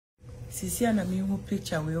Sisi na me hu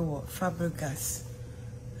picture we wo Fabregas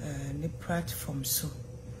ne platform so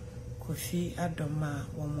Kofi Adoma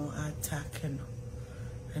womo attack no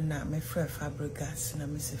na me frɛ Fabregas na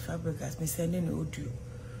me say Fabregas me say ne audio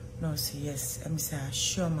no say yes me say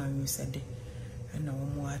sure man you said it na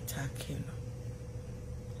womo attack no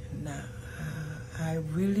na I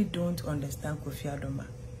really don't understand Kofi Adoma.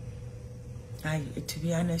 To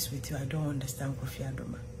be honest with you, I don't understand Kofi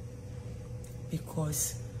Adoma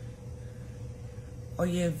because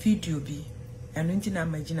your video be and until I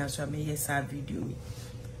imagine so I may yes a video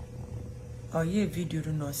or your video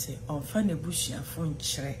do not say on fan a bush and phone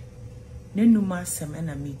chere ne numa sem and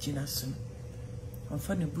I imagine soon on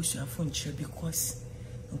fan a bush and phone chere because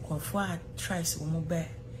I try so mobile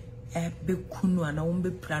be kuno and I won't be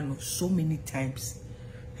plano so many times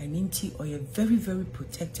and inti or you're very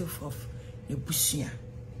protective of the bushia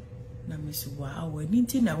na miss wow when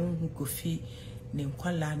inti na won Kofi ne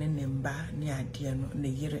nkwala ne nemba ne ade no ne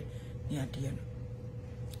yire ne ade no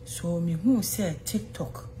so me hu say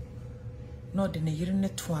TikTok no de ne yire ne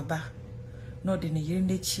toaba no de ne yire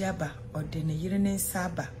ne chiaba or de ne yire ne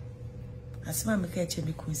nsaba asema me ka eche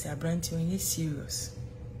bi kun say abranti onye serious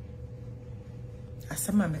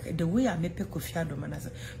asema me the way I make Kofi Adoma na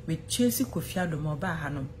me chase Kofi Adoma ba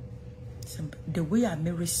hanom the way I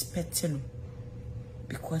me respecting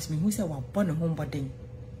because me who say wa born home body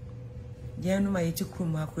yeah no my yeti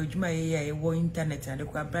krum akrodwuma ye wo internet and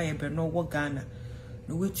kwa bra ye be no wo Ghana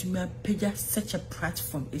no way to me page such a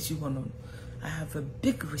platform as you want. I have a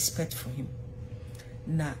big respect for him.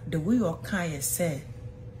 Now the way you can say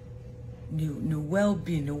no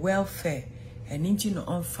well-being, the welfare and into no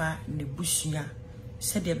unfair in the bushia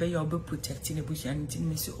said they be protecting the bush and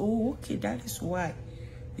me say oh okay that is why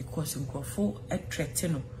because Kofi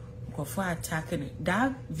attracting Kofi attacking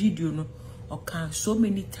that video no or so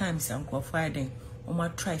many times and Kofi then on my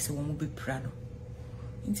try say one be proud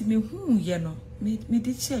into me who you know me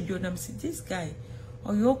did share you and say this guy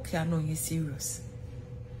or you okay I know you serious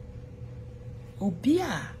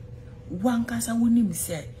obia one kasa woni me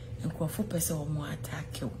say and Kofi person or more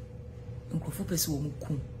attack you and Kofi person wo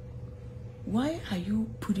ku. Why are you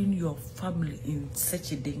putting your family in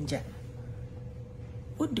such a danger?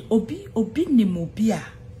 Obi ni mobia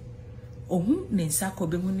ohun ne nsako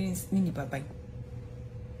be hu ni babai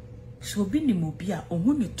so obi ni mobia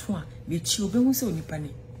ohun ne to a ne chi obi hu se onipa ne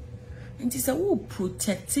nti say who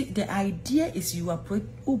protect the idea is you are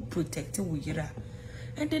protecting wira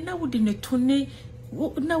and then now would ne to ne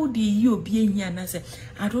now the you obi ehia na say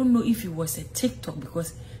I don't know if it was a TikTok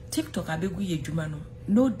because TikTok abegu ye dwuma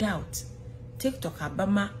no doubt TikTok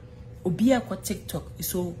abama obi akọ TikTok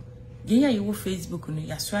so yenya you Facebook no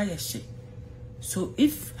yaswa yeshe. So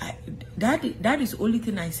if that is only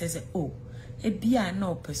thing I say oh ebia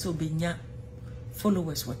na person benya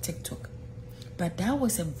followers for TikTok but that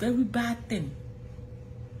was a very bad thing.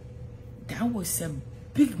 That was a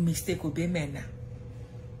big mistake obemena.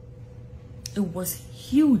 It was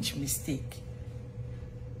huge mistake.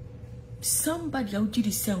 Somebody out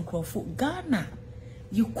the same for Ghana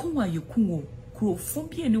you kunwo krofo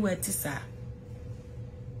bi anywhere tisa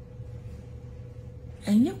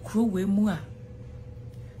enye kro we mu a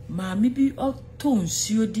maami bi oton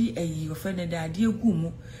suo di eyi ofene da ade egu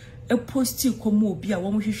mu e posti komo obi a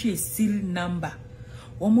wo hwehwe serial number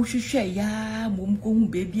wo hwehwe ya mom ko hu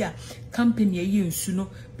baby a company eyi nsu no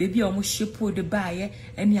baby a wo shipo de baaye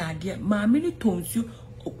ene ade maami ni ton suo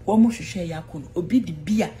wo hwehwe ya kono obi di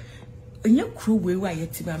bia enye kro we wa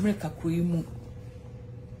yeti ba America kro mu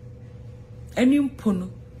any mpono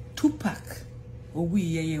 2-pack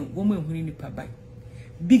owi ye wo mo ehuni ni pabai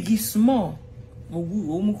big small owu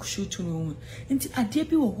wo mo shoot no nti ade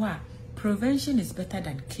bi wo ho a prevention is better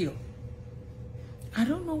than cure. I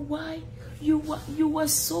don't know why you were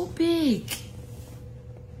so big.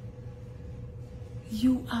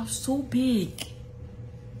 You are so big.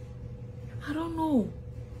 I don't know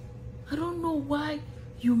why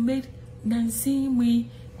you made Nancy me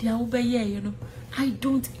the obeye, you know.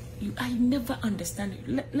 I never understand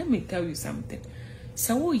it. Let me tell you something.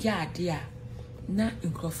 So ya dia na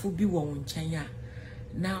nkrofo bi wo nchen ya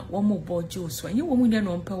na wo mo bojo so anyi wo mu ne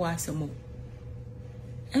no mpe wa asemo.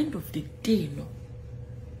 End of the day no.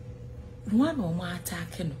 One or more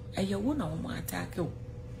attack no. Eye wo na wo mo attack o.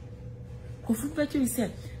 Kofi Adoma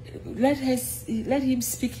said let him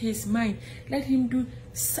speak his mind. Let him do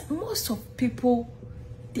most of people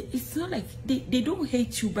it's not like they don't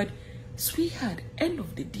hate you but sweetheart, end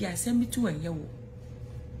of the day, I send me to a yawo.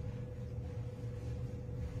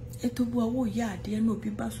 Etobu ya de no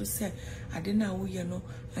people so say I didn't know you know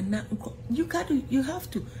and now you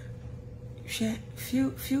have to share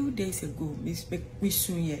few days ago Miss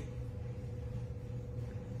soon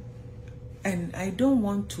And I don't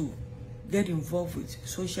want to get involved with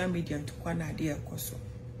social media to kwana idea koso.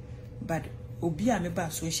 But obi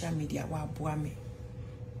ameba social media wa boa me.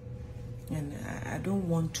 And I don't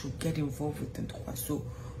want to get involved with them. So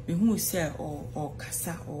me who say or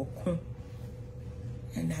kasa or kon.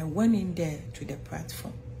 And I went in there to the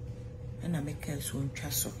platform and I make a so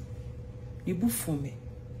traso. Nibu for me.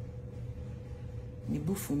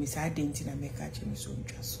 So I didn't make a change so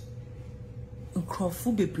traso.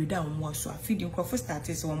 Nkrofo bebrida omo so afidi nkrofo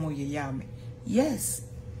started so omo ye yam. Yes.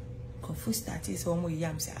 Nkrofo started so omo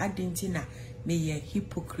yam say adenti na me ye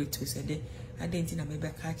hypocrite so de adenti na me be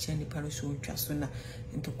ka che ni paro so ntwa so na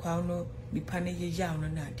ntokwa no nipa na ye yam no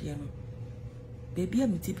na ade no. Baby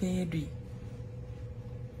am tipen ye dui.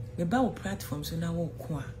 Me ba wo platform so na wo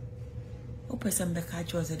ko a. O person be ka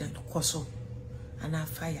che o se de koso ana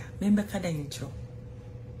fire. Me be ka da nchro.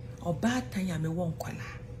 Oba tan ya me won kwala.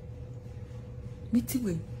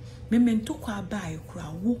 Mitiwe me mento kwa ba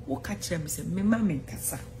ekura wo ka kire me se me ma me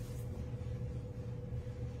nkasa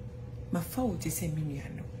mafa wo te se me nua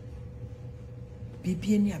no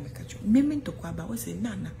bibie ni ameka cho me mento kwa ba wo se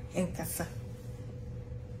nana enkasa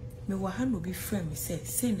me wa ha no bi frɛ me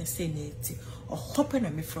se na eti o hope na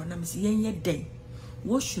me frɛ na me se yenye den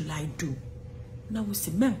what should I do na wo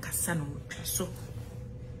se me nkasa no twa so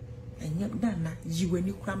enye nana yiwe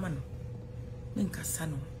ni kura ma no me nkasa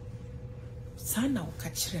no sana o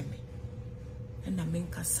kachire me na me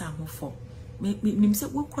nkasa ho fo me nim se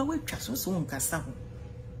wo kura watwa so nkasa ho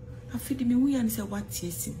afidi me wuya ni se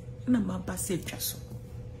watie sim na maba se twa so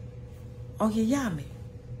oye ya me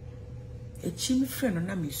echi mi frɛ no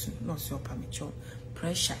na me su no so pa me cho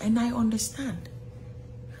pressure and I understand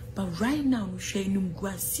but right now no hwɛ nim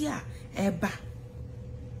guase a eba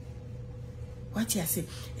what you say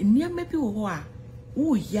nniama bi wo ho a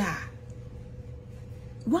wo ya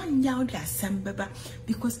one year the assembly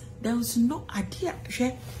because there was no idea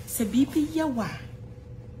se bibi yawa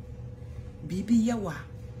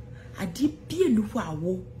adi bie no ho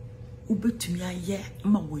awo ubetumi aye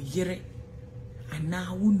ma wo yere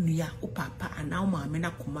ana wo nua o papa ana wo maame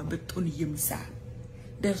na koma beto no yemsa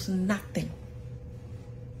there's nothing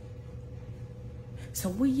so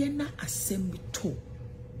wo ye na assembly to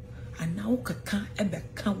ana wo kaka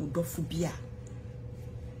ebeka wo dofo bia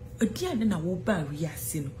Odia na wo ba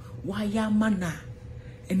wiase no wa ya mana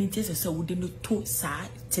eni tese se wo de no to saa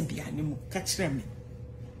tebia ne mu ka kire me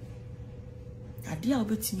adia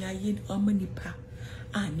obetimi aye omanipa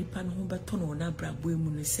a nipa no ho beto no na brabo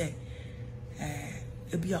emu no se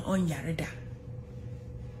ebia onyare da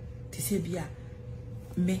tese bia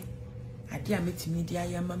me adia metimi dia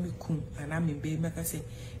ya ma me kum ana me be meka se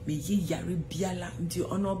me yi yare biala nti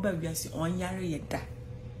ono ba wiase onyare ye da.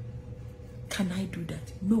 Can I do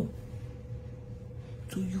that? No.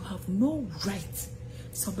 So you have no right.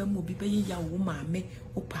 Sobe mo bibe ye ya wo maame,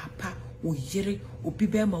 o papa, o yere, o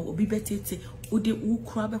bibe ma, o bibe tete, o de wo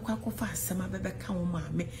kura be kwa kofa asema be ka wo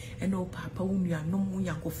maame, and o papa wo nua no mo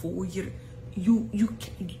yankofo o yere. You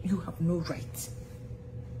have no right.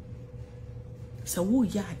 So wo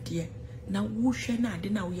ya ade na wo hwe na ade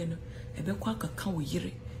na wo ye no, e be kwa kaka wo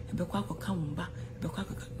yere, e be kwa kaka wo mba, e be kwa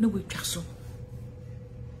kaka na wo twa so.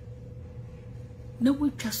 No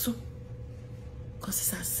we trust so cause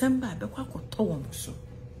it's assemble be kwa koto won so.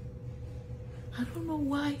 I don't know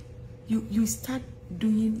why you start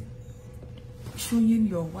showing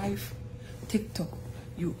your wife TikTok.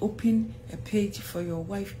 You open a page for your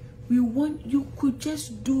wife. You could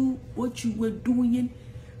just do what you were doing,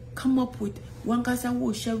 come up with wangasa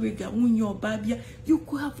wo shawega un your babia. You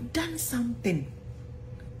could have done something.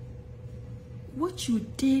 What you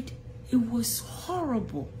did, it was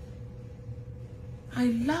horrible. I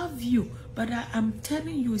love you, but I'm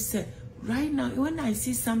telling you, sir, right now, when I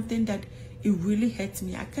see something that it really hurts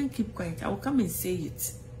me, I can't keep quiet. I will come and say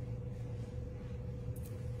it.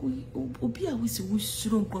 Obi a wisi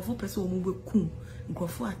wusuro nkrofo pese o mu bekum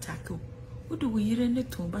nkrofo attack. Wo de wo yire ne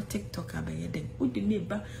ton ba TikTok abayeden. Wo de me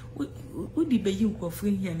ba wo de be yi nkrofo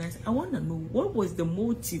here na. I want to know what was the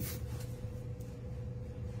motive.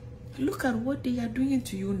 Look at what they are doing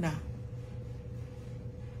to you now.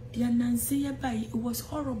 It was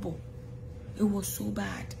horrible. It was so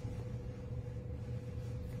bad.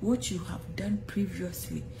 What you have done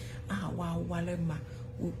previously, now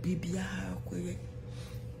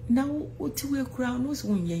what we crown was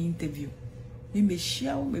one year interview. We may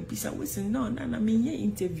share, maybe some was no, me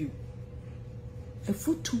interview. A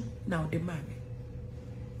foot two now the man.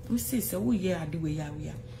 We say so we are the way we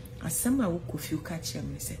are. As some I will Kofi catch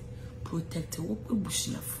him say, protect what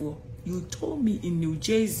bushia for. You told me in New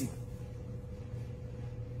Jersey.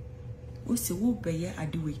 We say, wo be ye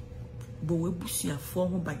adiwe. but we busia for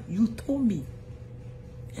home, but you told me.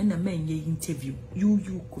 And a man ye interview. You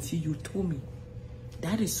Kofi, you told me.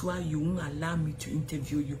 That is why you won't allow me to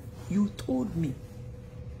interview you. You told me.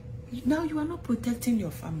 Now you are not protecting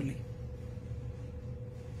your family.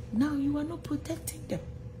 Now you are not protecting them.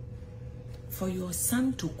 For your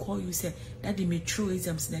son to call you, say, Daddy, me true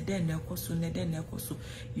exams,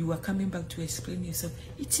 you are coming back to explain yourself.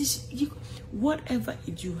 It is you, whatever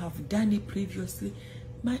you have done it previously.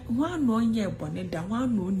 My one no year bonnet,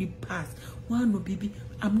 one no only pass, one no baby.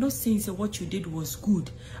 I'm not saying that what you did was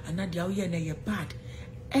good, and not the year na bad.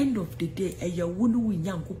 End of the day, you wouldn't win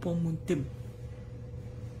young coupon montem.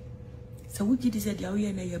 So we did say the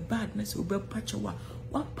year na bad, na so be patch wa.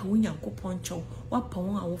 What pound young coupon chow, what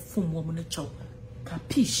pound our phone woman chow.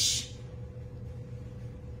 Capiche.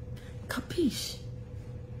 Capiche.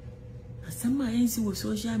 As some my answer was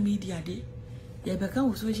social media day, they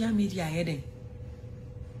become social media heading.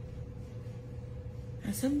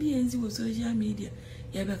 And some BNZ was social media,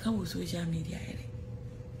 you become social media heading.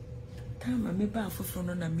 Time I may buy for front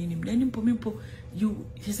on a minimum. Then in you,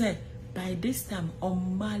 he said, by this time,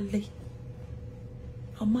 O'Malley.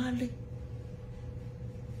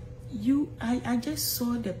 You, I just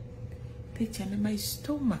saw the picture in my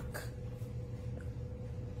stomach.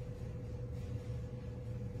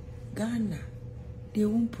 Ghana, they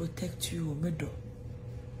won't protect you, Medo.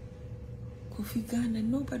 Kofi Ghana,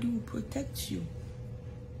 nobody will protect you.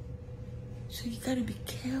 So you gotta be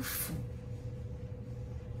careful.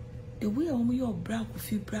 The way on your bra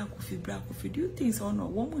Kofi, do you think so or not?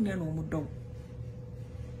 Woman and woman dog.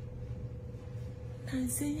 And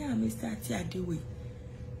say, yeah, Mr. Atiadewe.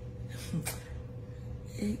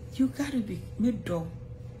 You gotta be mid-dog.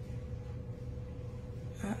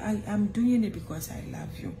 I'm doing it because I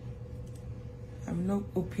love you. I'm not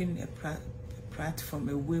opening a platform,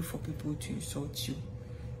 a way for people to insult you.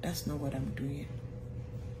 That's not what I'm doing.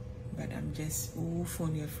 But I'm just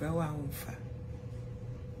phone your friend.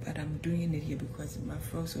 But I'm doing it here because my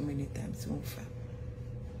friend so many times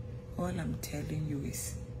all I'm telling you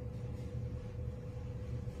is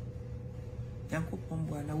Yanko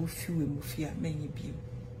Pombo na ufiwe mufia many beam.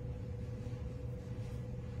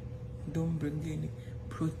 Don't bring any.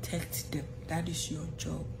 Protect them. That is your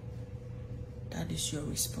job. That is your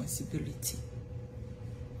responsibility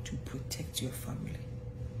to protect your family.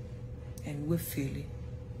 And we're feeling.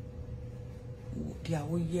 They are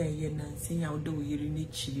all year Nancy out the way in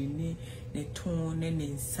chili, ne tone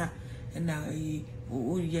and sa, and now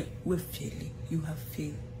we're failing. You have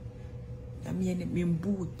failed. I mean,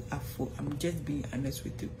 I'm just being honest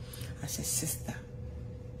with you. As a sister,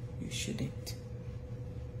 you shouldn't.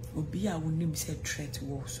 Obi a wonim say threat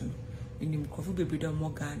also. Minim Kofi baby don mo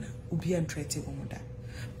Ghana. Obi an threat woman that.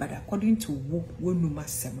 But according to wo no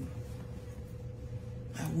masem no.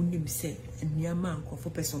 I wonim say niyama an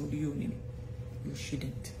Kofi person do you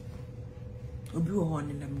shouldn't. Obi wo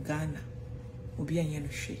hon nam Ghana. Obi anya no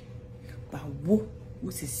hwe. But wo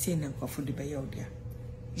se say na Kofi de be there.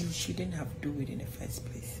 You shouldn't have do it in the first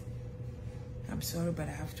place. I'm sorry, but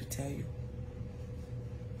I have to tell you.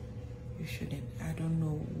 You shouldn't. I don't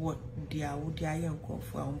know what they are young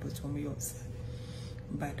for yours.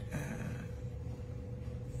 But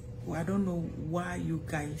I don't know why you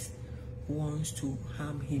guys wants to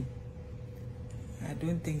harm him. I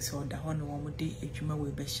don't think so. That one day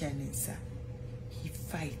will be shining, sir. He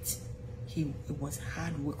fight. It was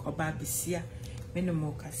hard work. About this year, many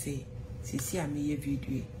more can say. See, I made a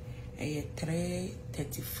video at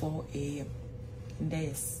 3:34 a.m.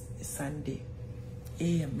 There's Sunday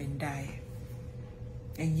a.m. and die.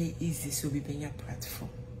 And ye easy so be your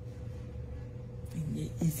platform. And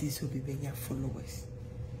ye easy so be your followers.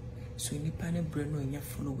 So in the panel brand and your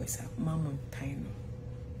followers are Mamma Tino.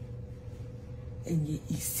 And ye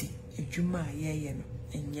easy a Juma ye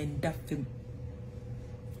and ye daffim.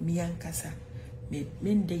 Me ankasa me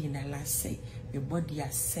mende in a last say, your body I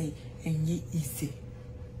say. And ye easy.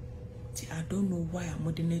 I don't know why I'm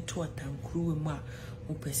modern to a time crew ma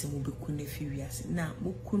who person will be kuna few years. Now,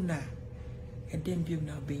 Mukuna a dem be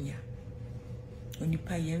now benya.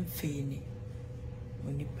 Onipa yem feni.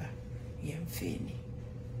 Onipa yem feni.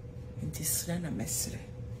 And this run a mesre.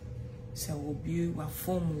 So will be a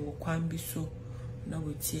form or quan be so. Now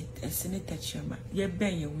we see a senator chama. Ye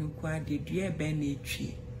ben ye win quad, dear ben a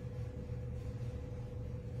tree.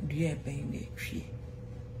 Dear ben a tree.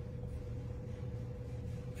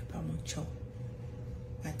 Pamocho.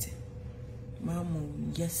 Ate.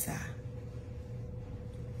 Mamu, yes, sir.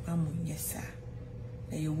 Mamu, yes, sir.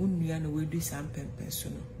 Na you wouldn't run away do some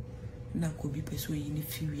personal. Na could be persuaded in a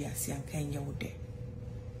few years, young kind of day.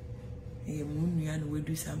 Na you wouldn't run away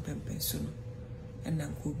do some personal. and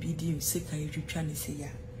nanko bidi sika yetwitwa ne se ya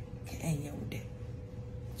ke enye wo de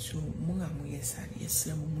so munga mo yesa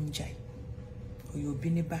yesra mo munjai oyobi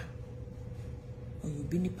ne ba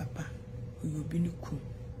oyobi ne papa oyobi ne ku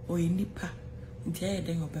oyinipa nti aye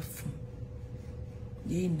den obefum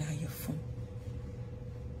ye na ye fum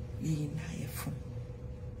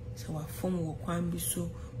so wa fum wo kwan bi so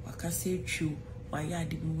wakasa etwu wa ya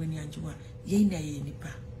de bi wani anjewa ye na ye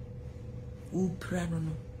nipa wo pra no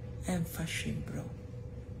no emfa hwembro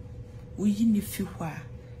wo yi ne fi hwa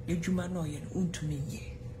edwuma no ye no untumi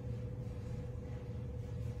ye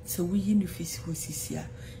so wo yi ne fi si hosisia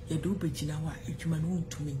ye do begina wa edwuma no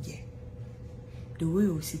untumi ye the way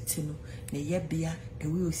o sit no na ye bia the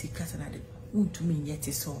way o sikasa na de untumi ye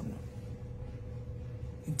te so no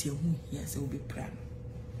nti hu hia se obi pra no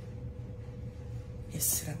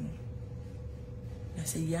yesra mo na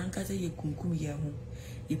se yanka se ye kunkum ye ho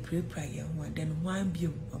ye prepare ye ho den ho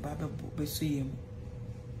ambiom obaba beso ye mo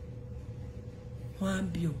ho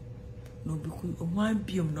ambiom no biku ho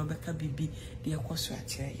ambiom no beka bibi de yakoso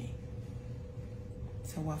akire ye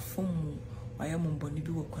se wa fom waya mo mboni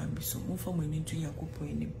bi wo kwan bi so mo fam ani ntu yakopon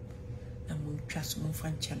enim na mo twa so mo fa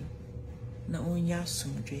nche no na onya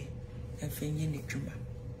asomdwe afenye ne dwuma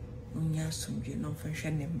onya asomdwe no fa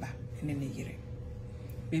hwe ne mba ene ne yire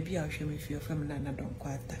baby I share with you from Nana Don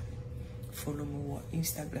Kwata. Follow me on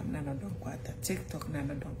Instagram Nana Don Kwata, TikTok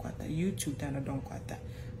Nana Don Kwata, YouTube Nana Don Kwata,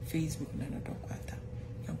 Facebook Nana Don Kwata.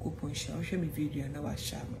 Yanko Ponsha, I'll share me video and I will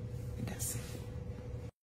share. That's it.